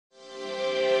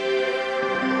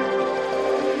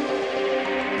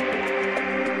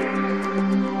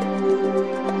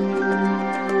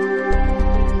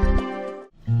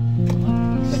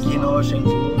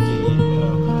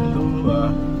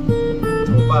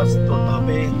bus to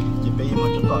Tabe, chỉ bây giờ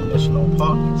chúng ta National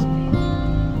Park.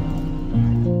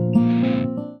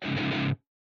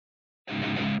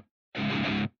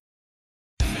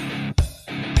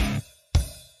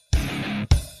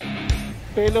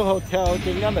 Bây giờ hotel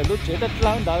chỉ nhận là lúc chế đất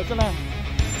lang đó chứ nào,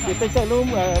 chỉ bây giờ lúc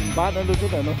ba nó lúc chế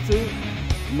đất nó chứ,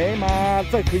 nếu mà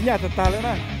tới cứ nhà ta lên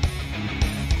nè,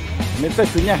 nếu tới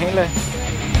cứ nhà hết lên.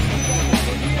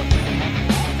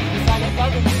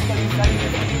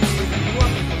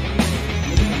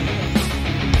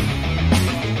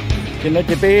 Chỉ nói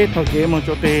chỉ biết thôi cái mà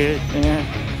cho bé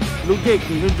lúc kia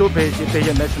cũng cho bé chỉ bé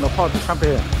hiện nay nó phao được khám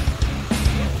bé.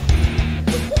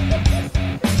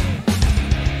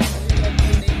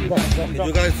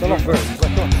 You guys go first.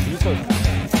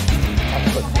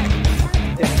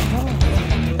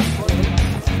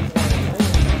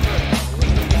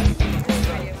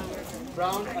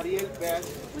 Brown, Ariel, Ben.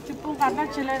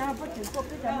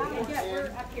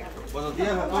 Buenos días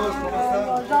a todos, ¿cómo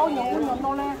están? Rau nhổ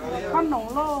nó lên, con nổ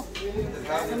lô,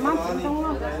 mắm trong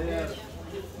lô.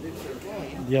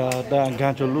 Giờ đang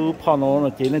gan cho lú phao nó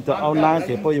chỉ nên cho ao nang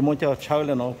chỉ bây giờ muốn cho chơi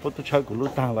là nó bắt tôi chơi của lú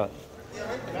tăng lại.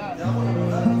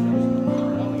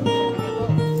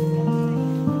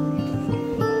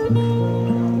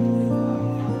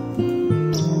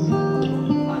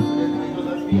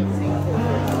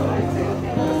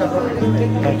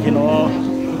 Khi nó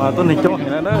mà tôi này cho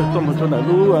hay là tôi một chỗ nào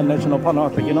lú National Park nó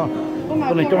phải kia nó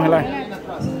tôi này cho hay là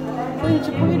tôi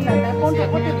chỉ có biết là con phải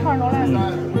có cái thỏi nó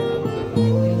là.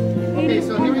 Okay,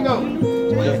 so here we go.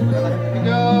 We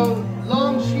go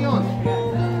long Xion,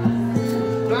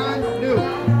 Van Lu,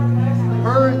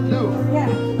 Her Lu,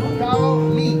 Cao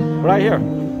Li. right here.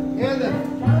 Ellen,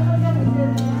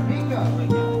 Mika,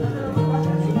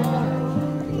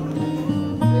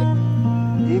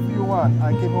 if you want,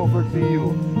 I can offer to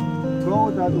you.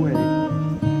 Go that way,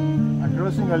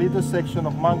 crossing a little section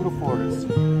of mangrove forest.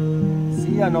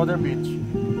 See another beach.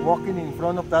 Walking in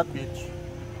front of that beach.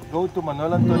 Go to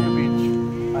Manuel Antonio Beach.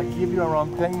 I give you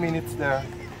around 10 minutes there.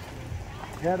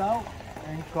 Get out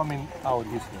and coming out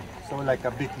this way. So like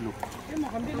a big loop.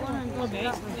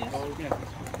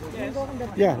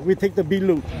 Yeah, we take the B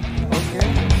loop. Okay.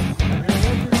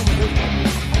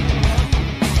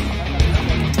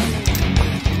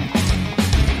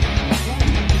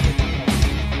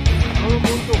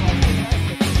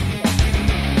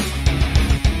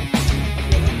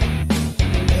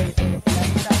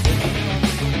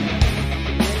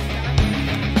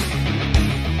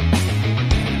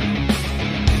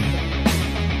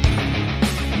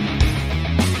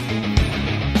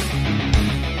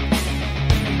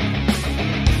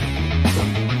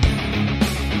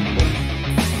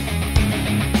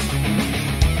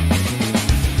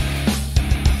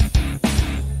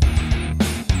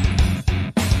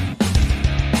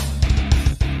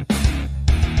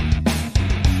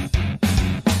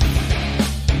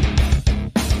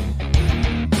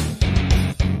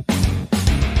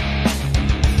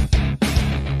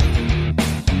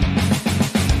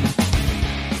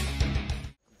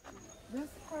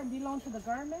 Belong to the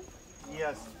government?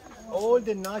 Yes. All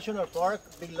the national park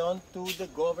belong to the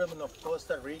government of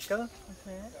Costa Rica.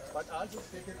 Okay. But also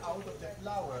taken out of the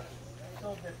flower.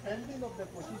 So depending of the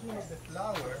position of the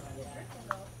flower,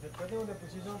 they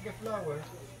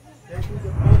do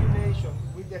the pollination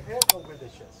with the head or with the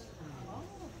chest.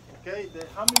 Okay, the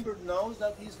hummingbird knows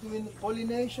that he's doing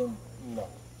pollination? No.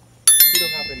 He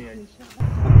don't have any idea.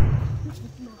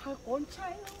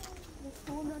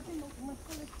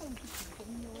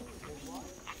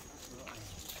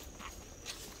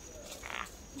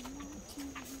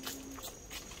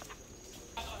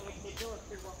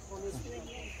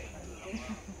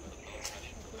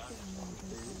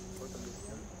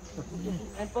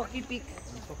 And Pocky Peak.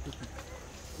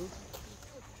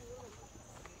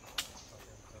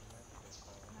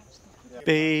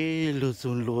 Bé lú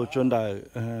xuân lú chuẩn đời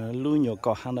lú nhỏ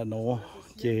cỏ hàng là nó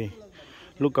chỉ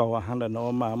lú cỏ hàng là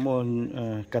nó mà muốn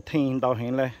cả thiên đào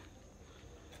hẹn lên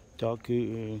cho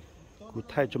cứ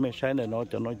thay cho mấy sáng này nó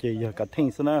cho nó chỉ giờ cả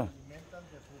thiên xí nữa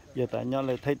giờ tại nhau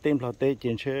lại thấy tên là tê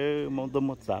chuyện chứ mong tôi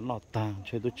một giá nọ tàng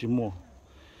chứ tôi chỉ mua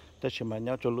แต่ชิมาเ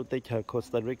นี่ยจนรู้ได้เจอโคส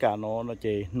ตาริกาเนาะเราจ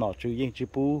ะหน่อชื่อยิ่งจี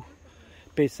ปู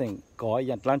เป็นสิ่งก่ออ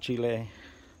ย่างร้านชีเลย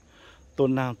ตัว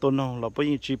นางตัวน้องเราไป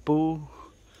ยิ่งจีปู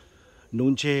นุ่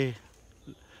งเจ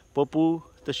ป๊อปู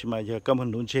แต่ชิมาจะกำมัน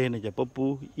นุ่งเจเนี่ยจะป๊อปู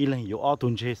อีหลังอยู่อ้อตุ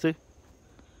นเจซึ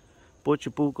ป๊อจี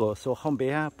ปูก็โซ่ห้องเบี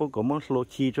ยป๊อก็มันโล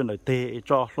คีจนเลยเตะ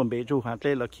จ่อลมเบจูหาเต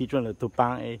ะเราคีจนเลยตัวปั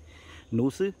งเอหนู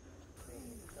ซึ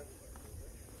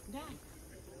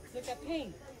Look at pink.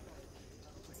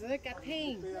 Look at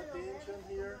pink. Pay attention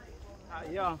here.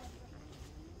 Yeah.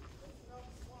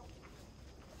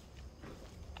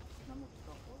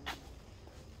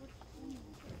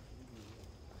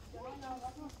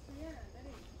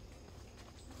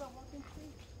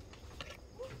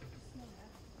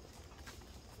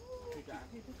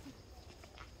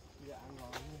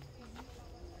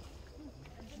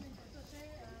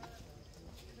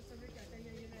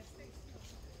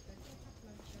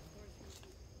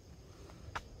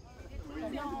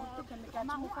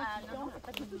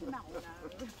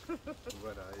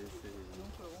 Voilà, et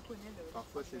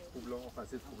parfois c'est troublant, enfin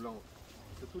c'est troublant.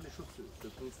 Surtout les choses se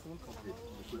confondent quand les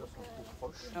couleurs sont trop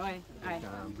proches. Ouais, ouais.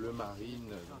 Un bleu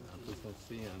marine, un peu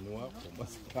foncé, un noir, pour moi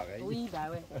c'est pareil. Oui, bah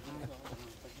ouais.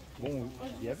 Bon,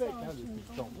 il y avait depuis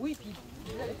le temps. Oui, puis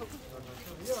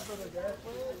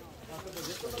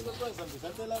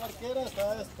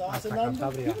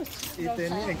Y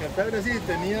tenía, en Cantabria sí,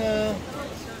 tenía...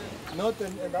 No,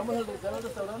 andamos al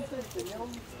restaurante y tenía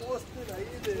un póster ahí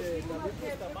de la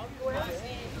Virgen Tamango.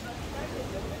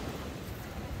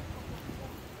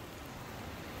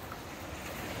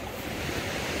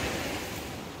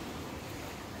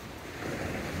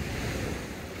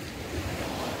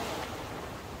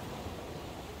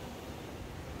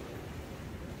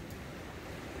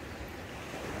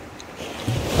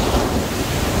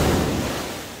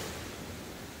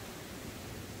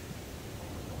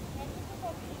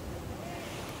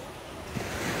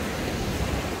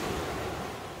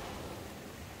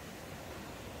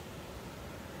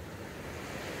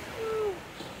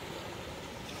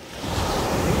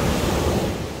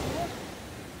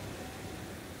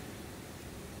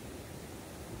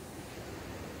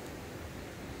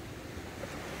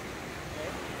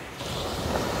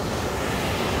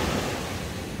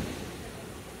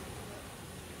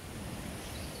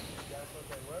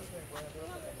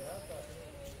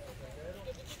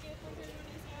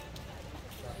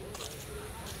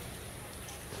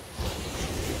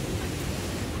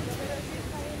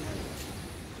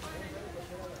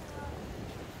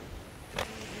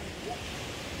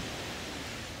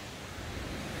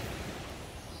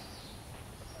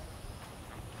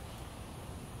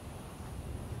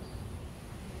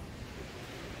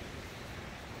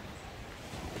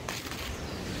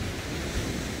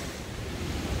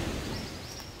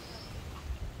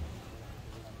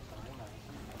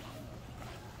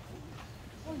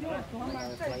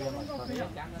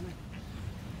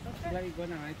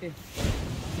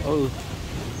 Ừ.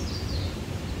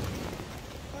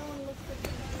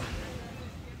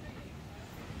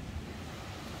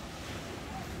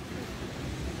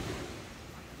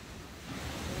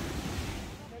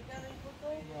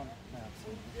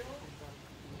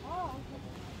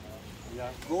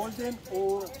 Golden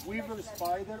or Weaver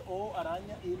Spider o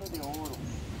araña hilo de oro.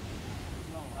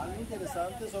 Algo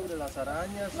interesante sobre las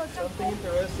arañas, something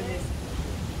interesting is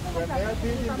when they are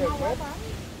building their web,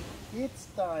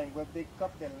 each time when they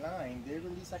cut the line, they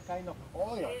release a kind of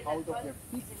oil out of their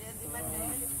feet.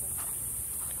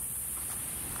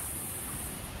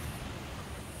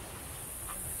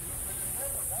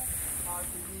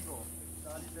 Artivigo,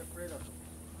 that is the predator.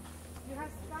 You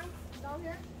have skunks down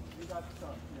here? We got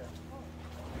some, yeah.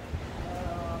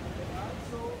 And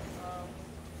also,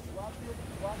 what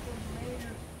the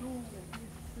males do in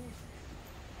these fish.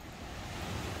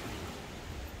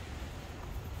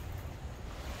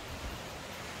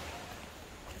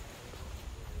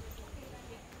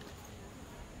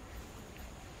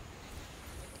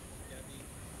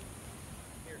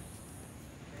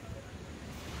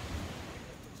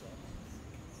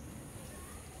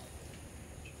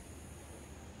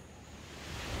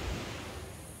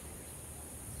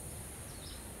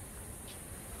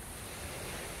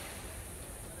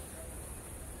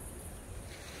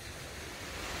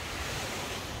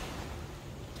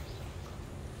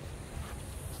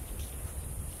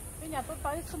 Cái nhà tôi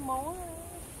tới sân mố.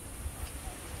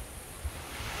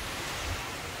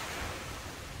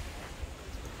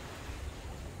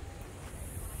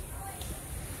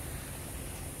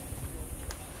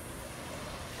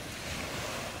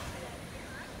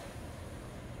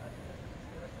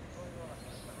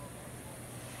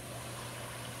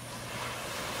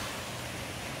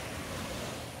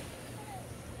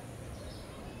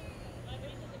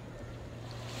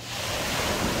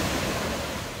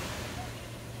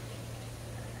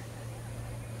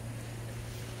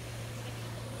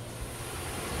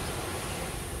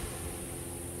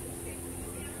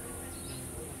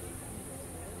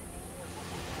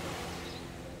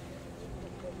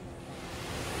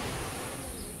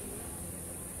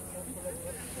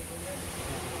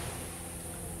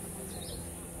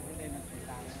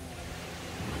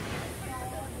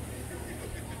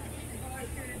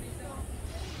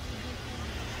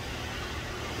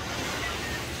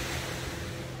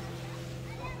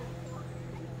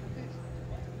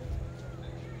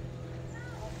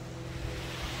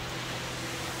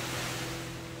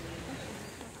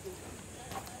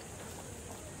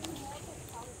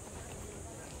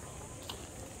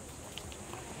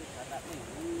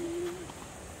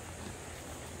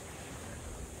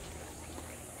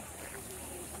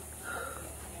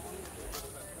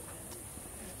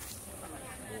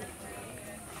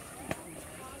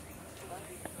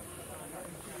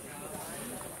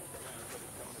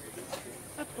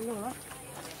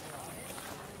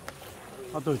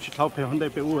 tôi chỉ tháo phải hôm nay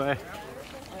phải uống ấy.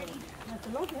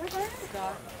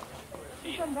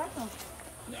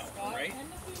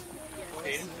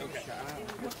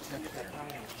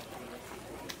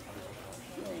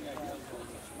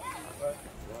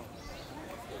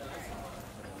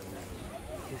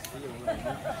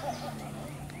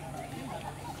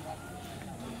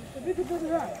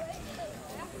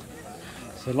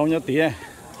 Sẽ long nhau tí này,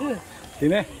 tí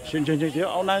này, chuyện,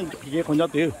 ông đang kia còn nhau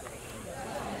tí.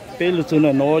 Bây lúc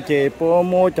này nó chỉ bỏ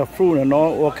mua cho fruit này nó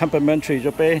or complimentary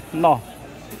cho bé nó,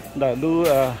 đã lu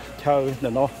theo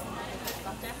này nó.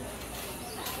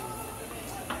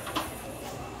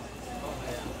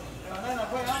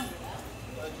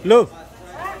 Look,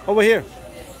 over here.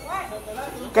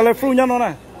 Cái này fruit nhá nó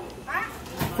này.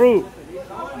 Fruit.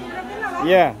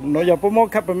 Yeah, nó giờ bỏ mua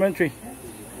complimentary.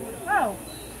 Oh,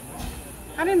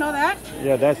 I didn't know that.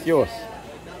 Yeah, that's yours.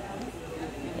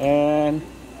 And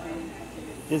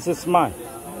this is mine.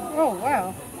 Oh,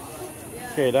 wow.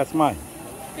 Okay, that's mine.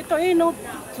 Cái tôi nó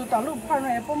chủ tàu lúc bao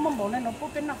này bố mông bố lên nó bố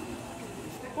bên nào,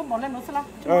 bố bố lên nó sao?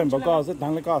 Bà có rất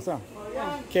đáng lấy có sao?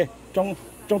 Okay,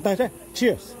 trong tay thế.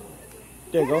 Cheers.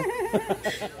 There you go.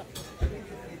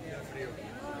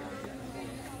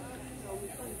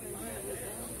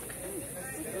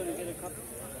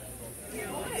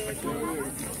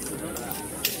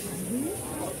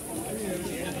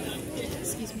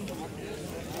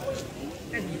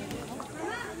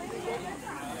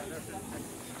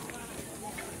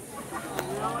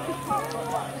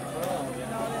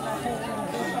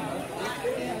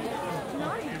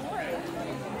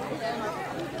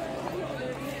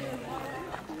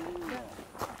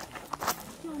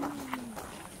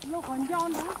 Nó còn do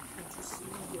nữa.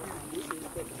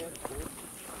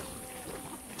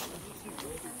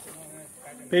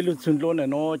 Bây lúc xuân luôn này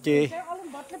nó chê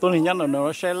tôi hình như là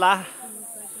nó sẽ lá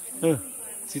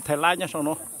chỉ thấy lá nhá sao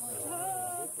nó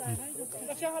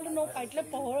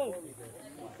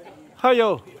hay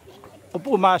yo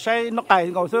bố mà sẽ nó cày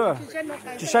ngầu xưa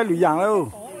chỉ sẽ lụi vàng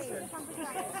đâu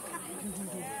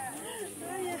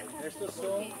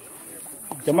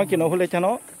cho mấy cái nó hơi cho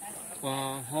nó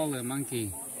Holler monkey.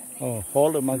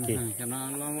 Holler monkey. Cho nó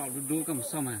lo đu cái một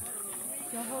số mà.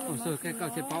 Số cái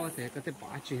sẽ bao sẽ cái bỏ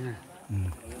chuyện này.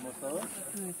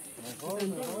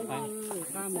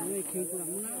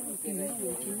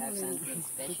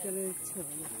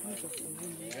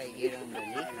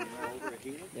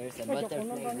 There's a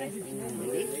butterfly resting on the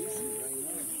leaves.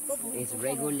 It's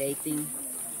regulating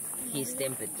his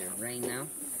temperature right now.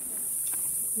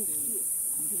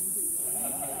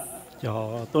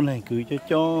 Cho tôi này cứ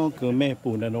cho cứ mẹ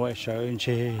phụ này nó sợ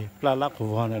chê la lắc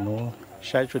của họ này nó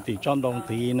sai chút tí trong đồng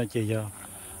tí nó chỉ giờ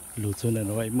lụt xuống này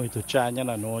nó mới tụt cha nhá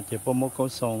là nó chỉ có một con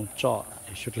sông trọ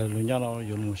chút là lụt nhá nó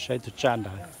dùng một sai tụt cha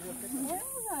đấy.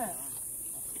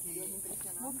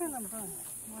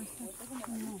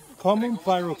 Common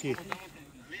parakeet.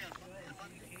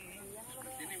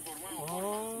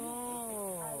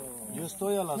 Yo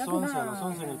estoy a las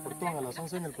 11 en el portón, a las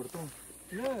 11 en el portón.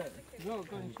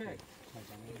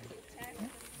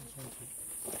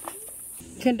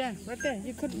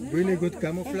 Really good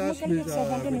camouflage with the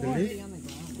leaf.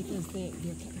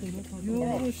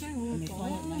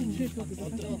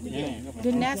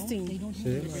 The nesting.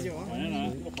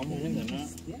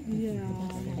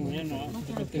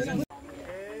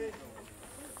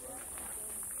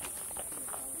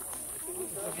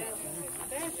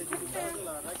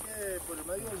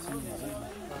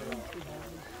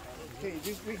 Okay,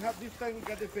 we have this time we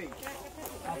got the face.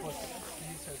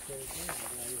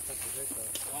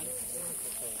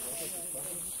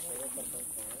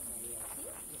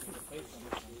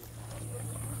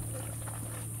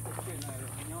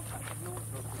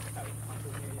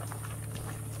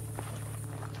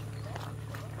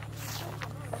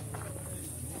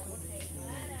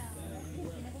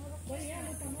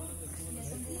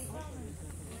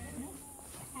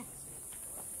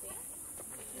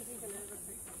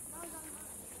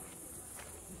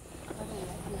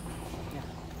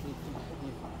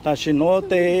 Ta chỉ nói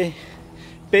tới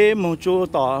bé một chỗ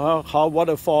tỏ họ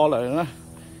waterfall lại nữa.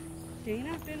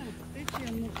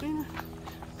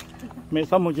 Mẹ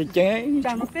sao một cái chén?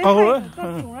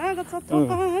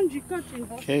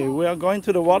 Okay, we are going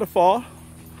to the waterfall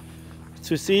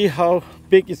to see how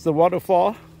big is the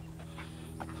waterfall.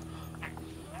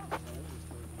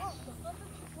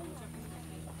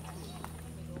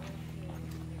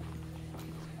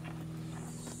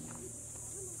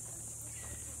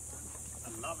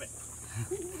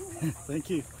 Thank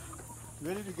you.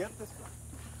 Where did you get this one?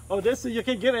 Oh, this you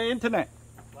can get on the internet.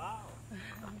 Wow.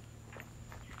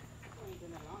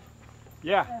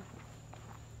 Yeah.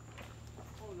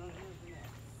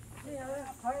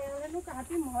 Thôi lên lúc cả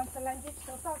tim họ sẽ làm gì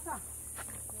sao sao sao.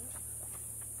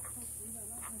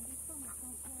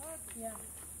 Yeah.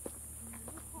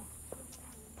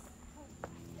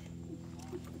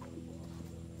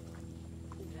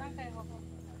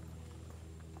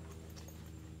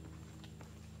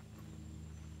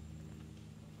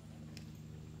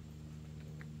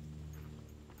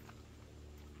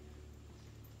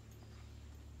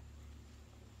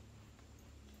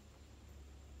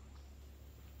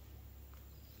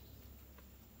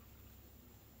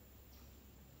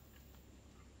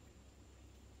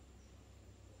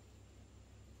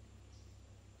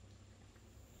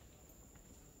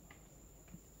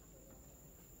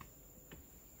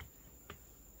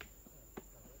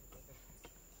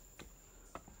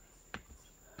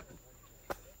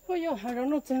 Ôi dồi, hai đứa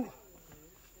nó chèn.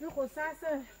 Nó có xa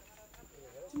xe.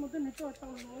 Mà cái này cho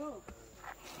tao nó.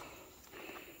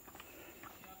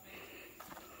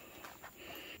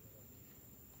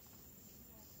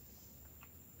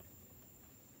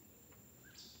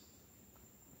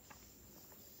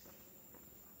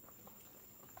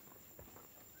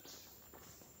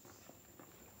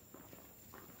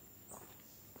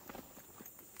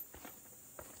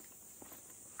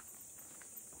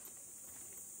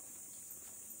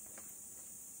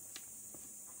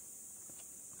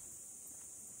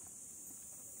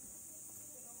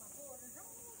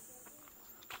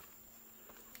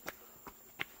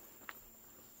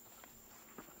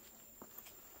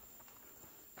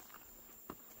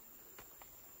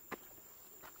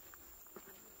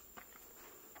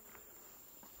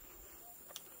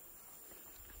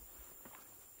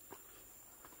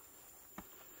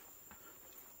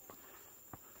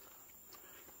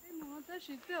 Nó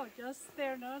chỉ tiêu cho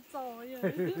stair nó走vậy.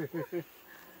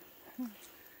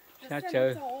 Sao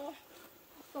chơi?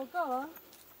走cơ.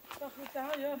 Tao không sao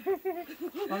vậy.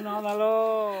 Nó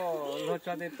lo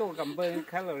cho đến tổ cầm bơi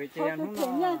khá là chơi ăn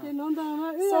nó.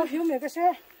 Sao hiểu mẹ cái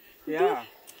xe? Yeah.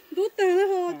 Đu tờ nó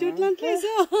hồ chút lắm thế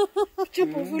sao? Chưa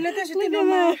bổ phụ lên ta sẽ tin nó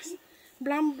mà.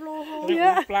 Blam blo hồ.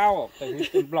 Yeah. Blau, tại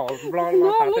blo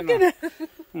nó tao tên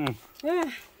nó.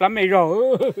 Blam mày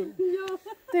rồi.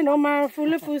 Tên nó mà phụ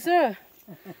lên phụ sơ.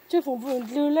 Chứ phụ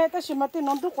lưu lên ta sẽ mà tên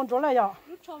nó tốt còn chỗ lại à?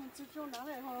 Lúc trong chú chỗ nào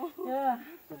này hả? Yeah.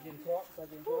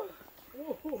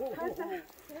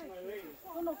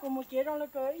 Nó còn một kế đó là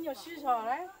cái nhiều xí xò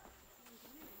đấy.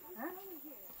 Hả?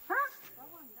 Hả?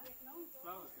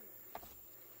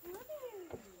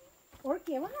 Ủa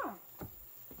kìa quá hả?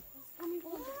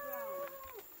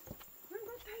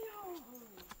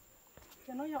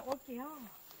 Cho nó dọc ok không?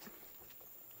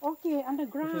 Ok,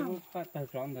 underground. Phát tài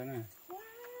tròn thế này. Wow.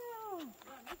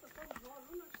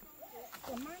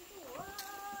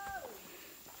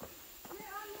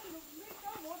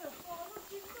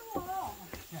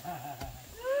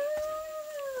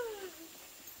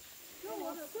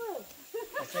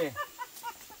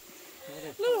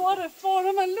 Lúc waterfall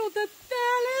nó mà lúc ta ta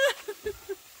lên.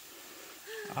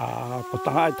 Bắt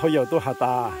tay thôi giờ tôi hạ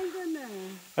ta,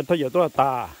 anh thôi giờ tôi hạ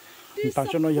ta, ta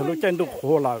cho nó giờ lúc trên tôi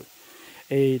khô là,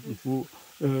 vụ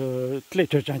lấy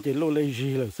cho trang chỉ lúc lấy gì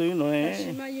là xứ nó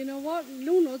ấy. Mà you know what,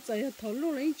 lúc nó chạy thầu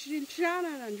lúc lấy chỉ xa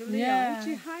này là chỗ lấy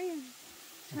chỉ hay,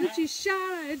 chỉ xa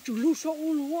này chủ lúc số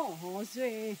luôn á, họ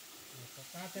sẽ.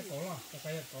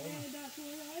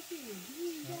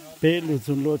 Bé lúc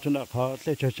dùng lúc cho nó khó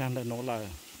lấy cho trang là nó là,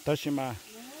 đó mà.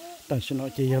 Ta xin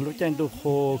nói chỉ lúc trên tôi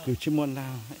khô cứ chỉ muốn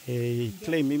nào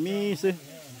lấy mì xứ.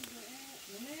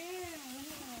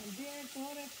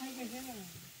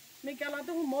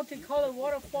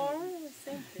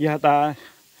 Dạ ta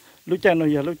lúc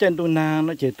trên tôi na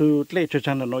nó chỉ tôi lấy cho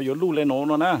trang là nó có lú lên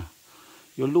nó nè,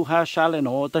 có lú ha sa lên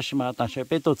nó, ta xin mà ta sẽ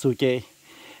bé tôi suy chế,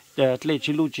 lấy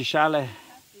chỉ lú chỉ sa lên.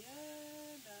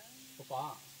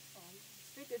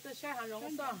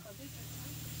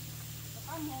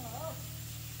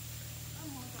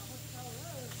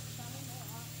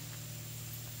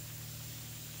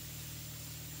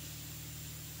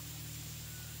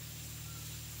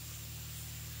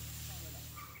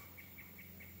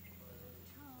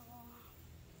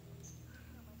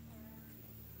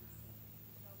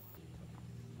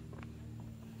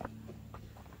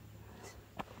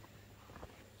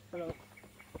 Hello.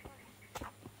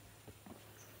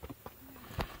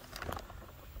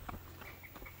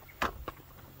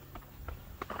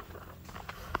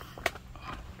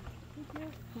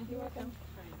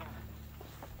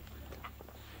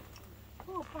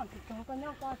 Con thì chúng con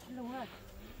nhau qua chứ luôn á.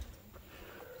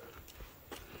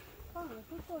 Con là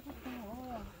cứ tôi cho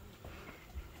nó.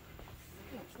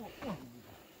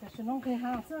 Để cho nó cái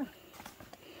hàng xưa.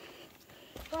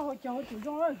 Có hồi cháu chủ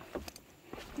trong ơi.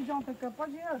 Chủ trong từ cập bao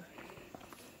nhiêu?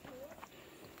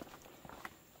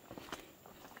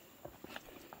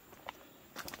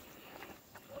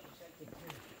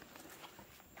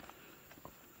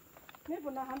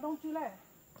 bữa nào hành động chưa lẽ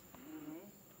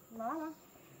nó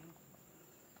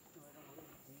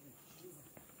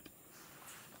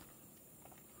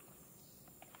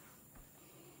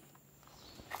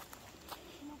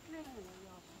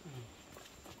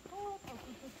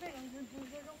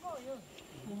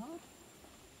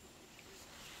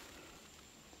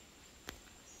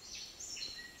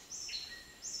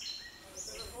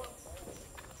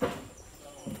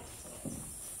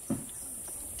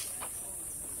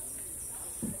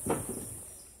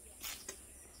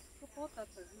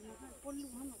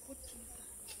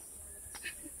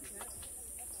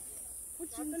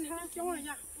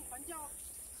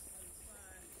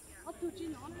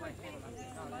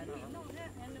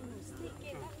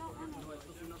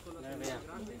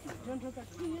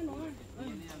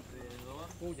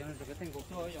cô chẳng được cái thành cục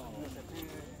thôi rồi.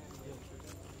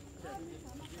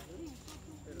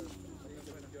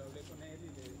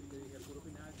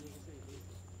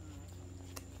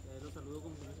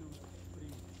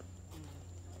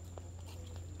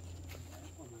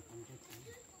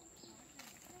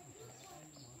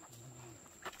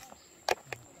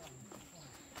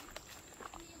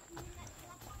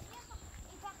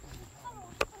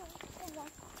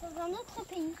 Dans un autre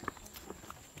pays.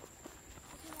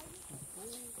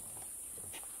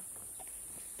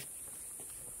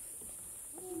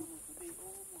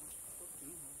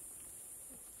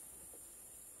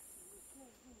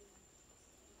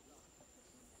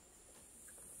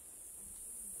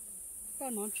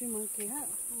 Con nó chuyên môn kia hả?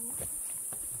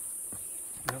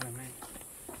 Được rồi mày.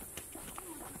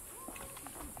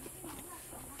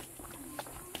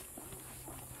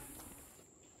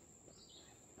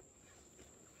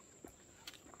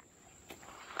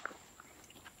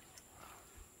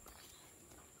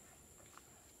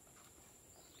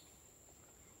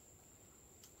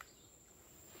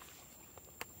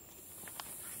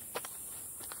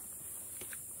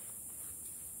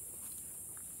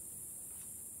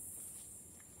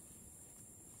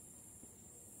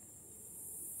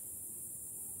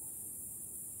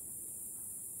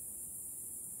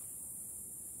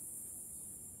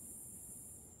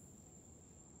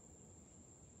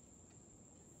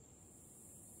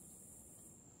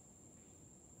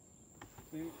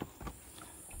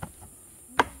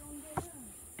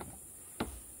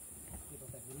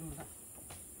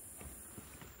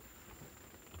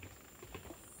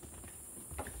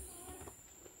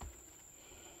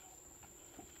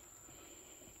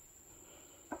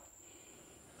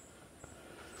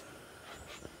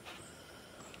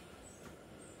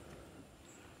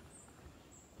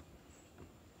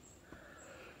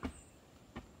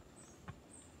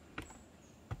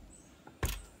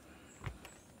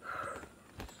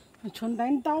 Chuẩn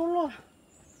đánh đau luôn,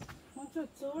 nó chưa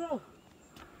chữa rồi,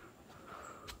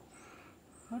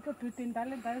 nó cho tụi tin đánh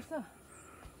lên đánh sao?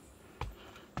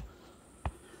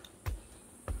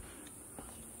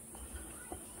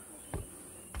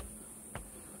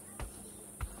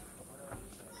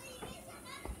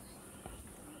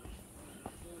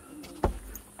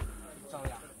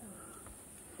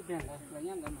 Cái đèn này là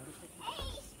nhang đấy mà.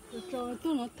 Cho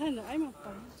tôi nó thay là ấy mà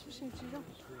phải chút xíu chứ đâu.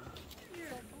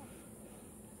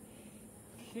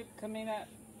 Keep coming up.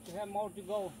 We have more to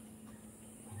go.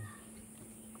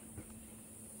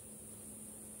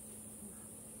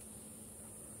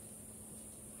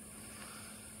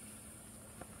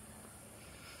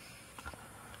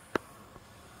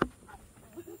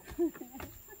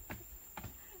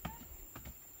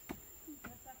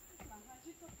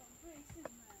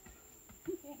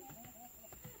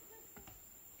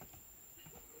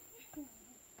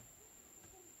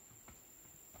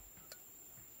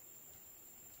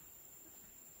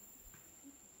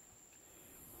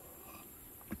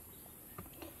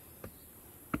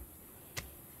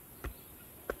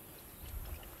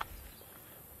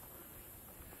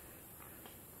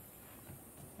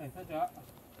 Này sao chưa?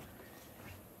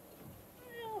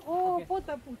 Ô, bố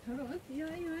ta bụt thở rồi gì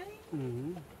ấy ấy.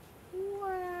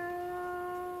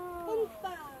 Wow. Không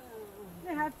ta.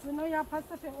 Này hạt chỉ nó ya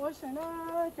Pacific Ocean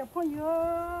nó chụp phong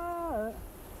nhớ.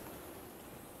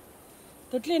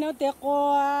 Tất nhiên nó đẹp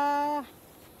quá.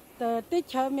 Từ tích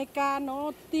chờ mấy ca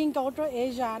nó tin cầu cho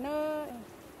Asia nó.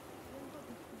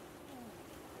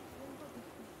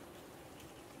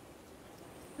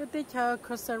 Từ tích chờ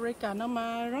Costa Rica nó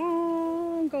mà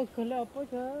rong cầu cửa lợp bố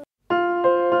chờ.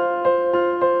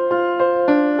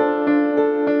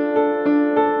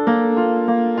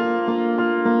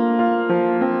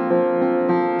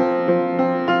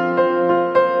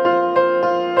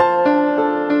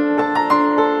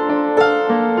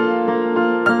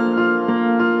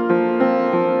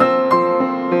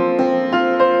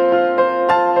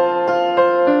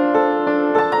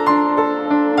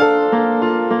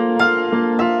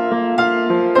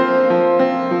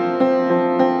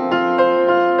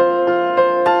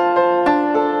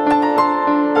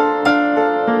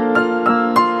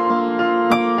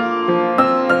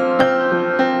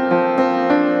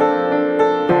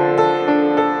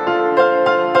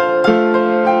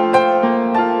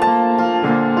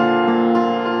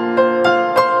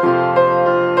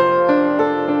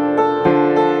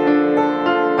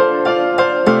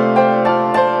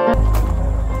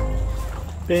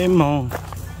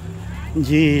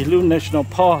 gì lu national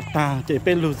park ta chế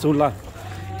bên lu du lịch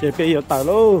chế bên yêu tàu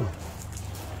lu.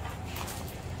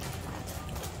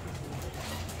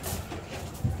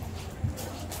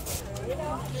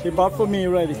 She bought for me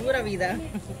already. Pura vida.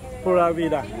 Pura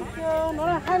vida. Nó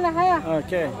là hay à.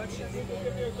 Okay.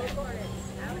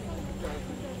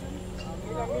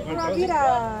 Pura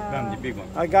vida.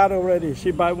 I got already.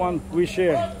 She buy one. We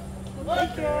share.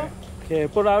 Thank you. Okay,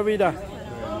 pura vida.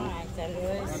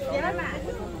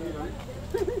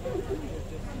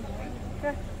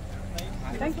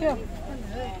 Thank you.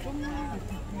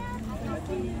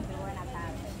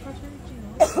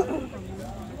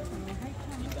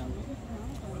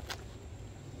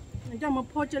 Cho một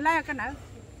phô trở lại cái nào?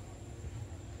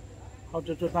 Họ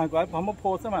cho thằng của anh một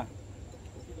post mà.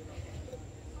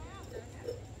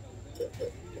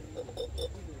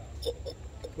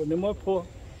 Ponemos post.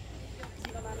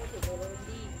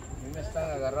 Me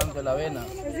están agarrando la vena.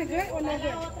 Is it good or not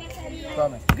good?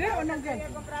 Tome. Good or not good?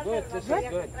 Good, this is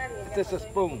good. This is a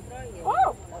spoon.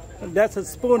 Oh, That's a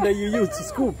spoon that you use to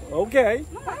scoop. Okay.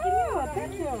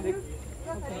 thank you. Okay.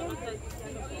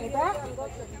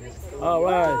 All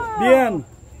right. Bien.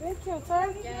 Thank you,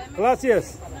 sir.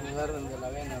 Gracias. Me agarran de la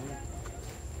vena.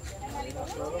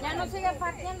 Ya no sigue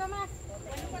partiendo más.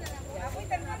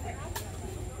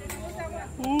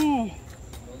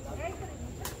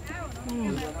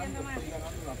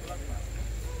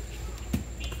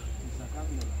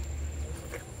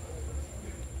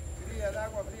 Fría el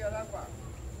agua, fría el agua.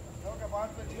 Tengo que bajar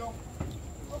presión.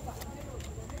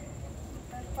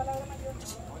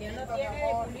 ¿Quién no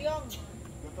tiene Julián?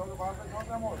 Yo tengo que bajar presión,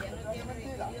 mi amor. ¿Quién no tiene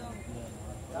Julián?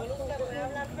 Solo usted puede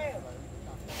hablar feo.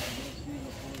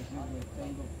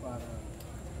 Tengo para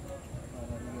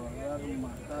lograr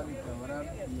matar y quebrar.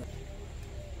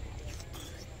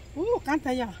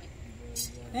 Canta ya.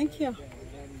 Thank you.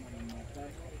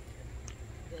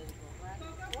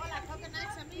 Hola,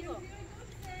 coconuts, amigo.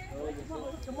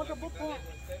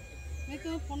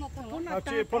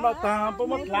 Chị phun là ta, phun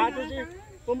một lá thôi chứ.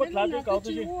 Phun một lá thôi cậu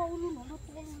thôi chứ.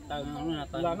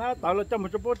 Là nó tạo là trong một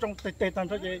chỗ trong tê tàn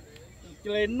thôi chị. Chị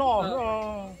lên nọ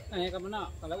nó. Này cầm nó,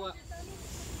 cầm lấy qua.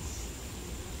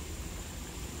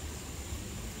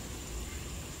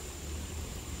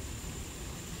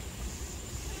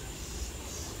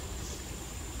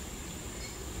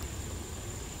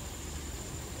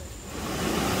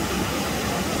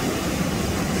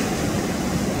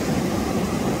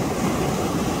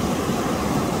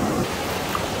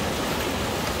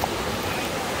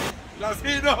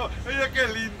 Así no, ella qué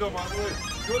lindo, Manuel.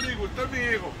 Yo digo, usted es mi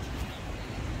hijo.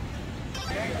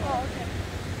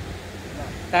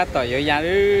 Ta tỏi vô nhà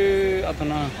đi, ở tụi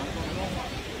nó.